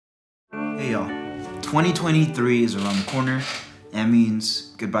Hey y'all, 2023 is around the corner. That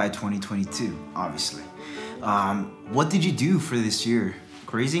means goodbye 2022, obviously. What did you do for this year?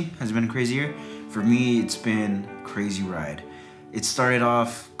 Crazy? Has it been a crazy year? For me, it's been a crazy ride. It started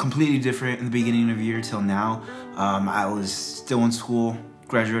off completely different in the beginning of the year till now. I was still in school,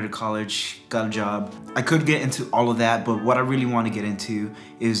 graduated college, got a job. I could get into all of that, but what I really want to get into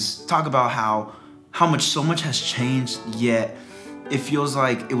is talk about how so much has changed, yet it feels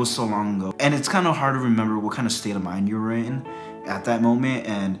like it was so long ago. And it's kind of hard to remember what kind of state of mind you were in at that moment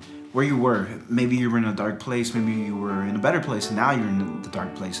and where you were. Maybe you were in a dark place, maybe you were in a better place, and now you're in the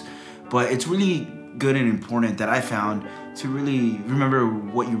dark place. But it's really good and important that I found to really remember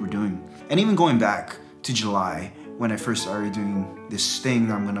what you were doing. And even going back to July, when I first started doing this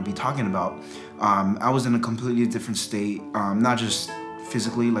thing I'm gonna be talking about, I was in a completely different state, not just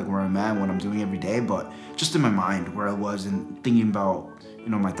physically, like where I'm at, what I'm doing every day, but just in my mind, where I was and thinking about,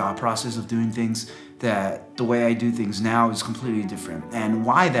 my thought process of doing things, that the way I do things now is completely different. And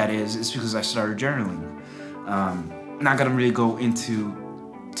why that is because I started journaling. Not gonna really go into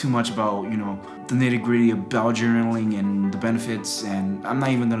too much about, the nitty-gritty about journaling and the benefits, and I'm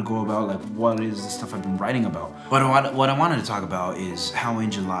not even gonna go about like what is the stuff I've been writing about. But what I wanted to talk about is how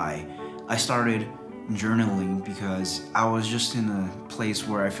in July I started journaling because I was just in a place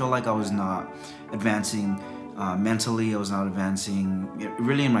where I feel like I was not advancing mentally. I was not advancing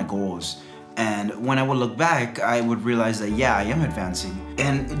really in my goals. And when I would look back, I would realize that, yeah, I am advancing.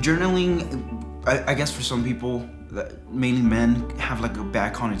 And journaling, I guess for some people, mainly men, have like a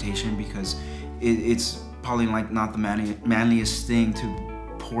bad connotation because it's probably like not the manliest thing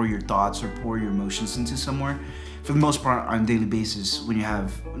to pour your thoughts or pour your emotions into somewhere. For the most part, on a daily basis, when you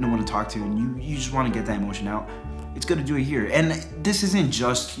have no one to talk to and you just want to get that emotion out, it's good to do it here. And this isn't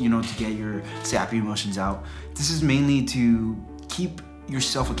just, to get your sappy emotions out. This is mainly to keep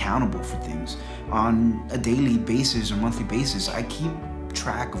yourself accountable for things on a daily basis or monthly basis. I keep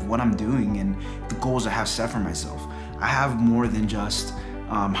track of what I'm doing and the goals I have set for myself. I have more than just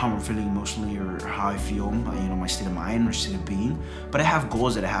how I'm feeling emotionally or how I feel, my state of mind or state of being, but I have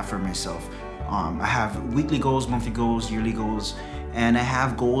goals that I have for myself. I have weekly goals, monthly goals, yearly goals, and I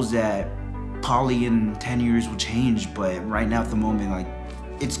have goals that probably in 10 years will change, but right now at the moment, like,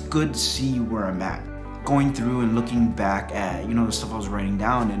 it's good to see where I'm at. Going through and looking back at, the stuff I was writing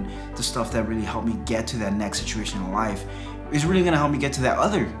down and the stuff that really helped me get to that next situation in life is really gonna help me get to that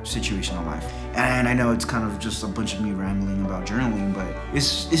other situation in life. And I know it's kind of just a bunch of me rambling about journaling, but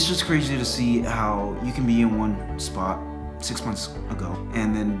it's just crazy to see how you can be in one spot 6 months ago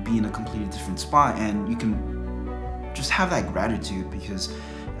and then be in a completely different spot, and you can just have that gratitude because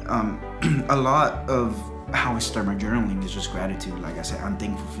a lot of how I start my journaling is just gratitude. Like I said, I'm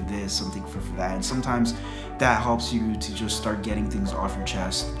thankful for this, I'm thankful for that, and sometimes that helps you to just start getting things off your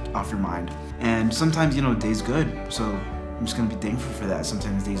chest, off your mind. And sometimes, day's good, so I'm just gonna be thankful for that.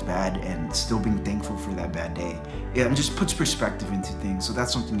 Sometimes day's bad and still being thankful for that bad day. It just puts perspective into things. So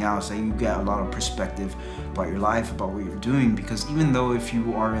that's something else, that you get a lot of perspective about your life, about what you're doing, because even though if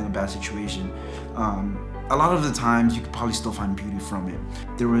you are in a bad situation, a lot of the times you could probably still find beauty from it.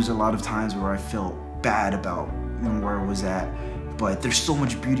 There was a lot of times where I felt bad about where I was at, but there's so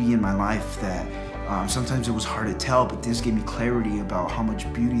much beauty in my life that sometimes it was hard to tell, but this gave me clarity about how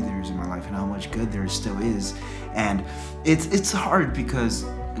much beauty there is in my life and how much good there still is. And it's hard because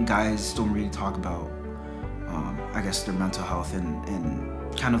guys don't really talk about, I guess, their mental health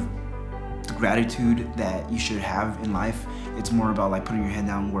and kind of the gratitude that you should have in life. It's more about like putting your head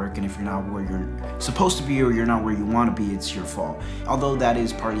down and work, and if you're not where you're supposed to be or you're not where you want to be, it's your fault. Although that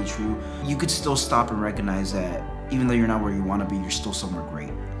is partly true, you could still stop and recognize that even though you're not where you want to be, you're still somewhere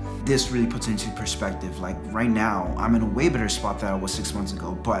great. This really puts into perspective, like right now, I'm in a way better spot than I was 6 months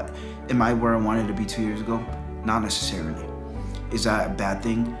ago, but am I where I wanted to be 2 years ago? Not necessarily. Is that a bad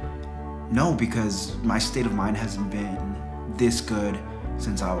thing? No, because my state of mind hasn't been this good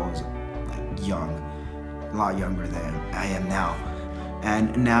since I was like young, a lot younger than I am now.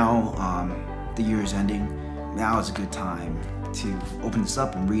 And now the year is ending. Now is a good time to open this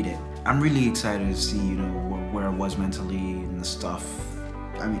up and read it. I'm really excited to see, where I was mentally and the stuff.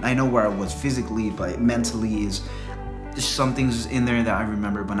 I mean, I know where I was physically, but mentally is just some things in there that I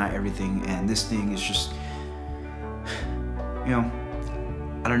remember, but not everything. And this thing is just,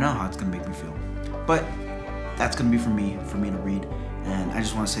 I don't know how it's gonna make me feel. But that's gonna be for me to read. And I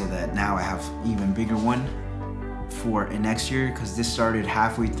just wanna say that now I have an even bigger one for next year, because this started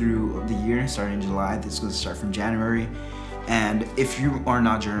halfway through the year, starting in July. This is gonna start from January. And if you are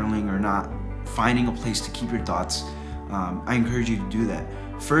not journaling or not finding a place to keep your thoughts, I encourage you to do that.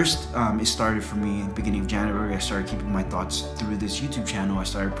 First, it started for me in the beginning of January. I started keeping my thoughts through this YouTube channel. I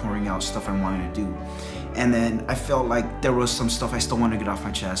started pouring out stuff I wanted to do. And then I felt like there was some stuff I still wanted to get off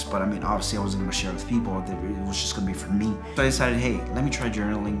my chest, but I mean, obviously I wasn't gonna share with people. It was just gonna be for me. So I decided, hey, let me try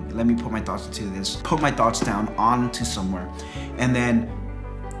journaling. Let me put my thoughts into this, put my thoughts down onto somewhere. And then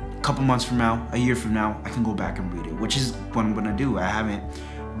a couple months from now, a year from now, I can go back and read it, which is what I'm gonna do. I haven't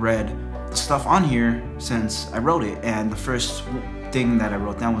read the stuff on here since I wrote it, and the first thing that I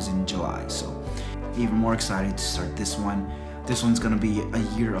wrote down was in July. So even more excited to start this one. This one's gonna be a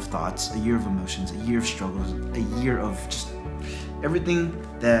year of thoughts, a year of emotions, a year of struggles, a year of just everything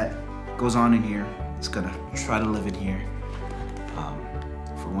that goes on in here. It's gonna try to live in here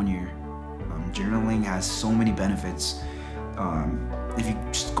for 1 year. Journaling has so many benefits. If you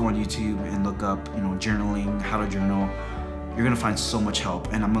just go on YouTube and look up, journaling, how to journal, you're gonna find so much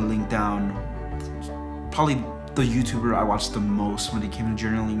help. And I'm gonna link down probably the YouTuber I watched the most when it came to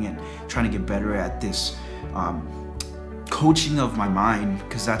journaling and trying to get better at this coaching of my mind,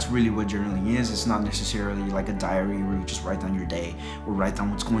 because that's really what journaling is. It's not necessarily like a diary where you just write down your day or write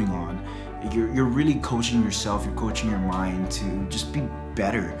down what's going on. You're really coaching yourself. You're coaching your mind to just be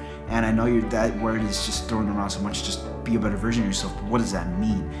better. And I know that word is just thrown around so much, just be a better version of yourself. But what does that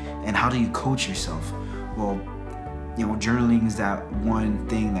mean? And how do you coach yourself? Well, journaling is that one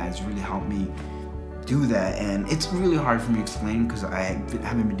thing that has really helped me do that. And it's really hard for me to explain because I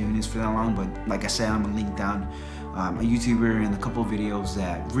haven't been doing this for that long. But like I said, I'm gonna link down a YouTuber and a couple of videos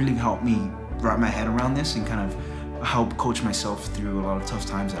that really helped me wrap my head around this and kind of help coach myself through a lot of tough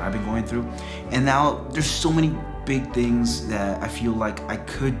times that I've been going through. And now there's so many big things that I feel like I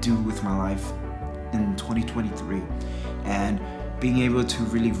could do with my life in 2023. And being able to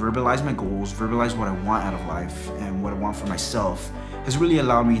really verbalize my goals, verbalize what I want out of life and what I want for myself has really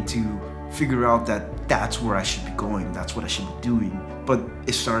allowed me to figure out that that's where I should be going, that's what I should be doing. But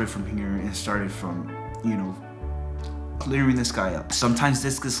it started from here, and it started from, clearing the sky up. Sometimes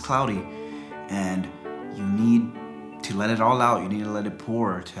this gets cloudy and you need to let it all out. You need to let it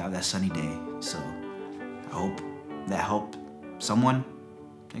pour to have that sunny day. So I hope that helped someone.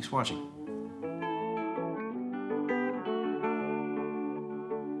 Thanks for watching.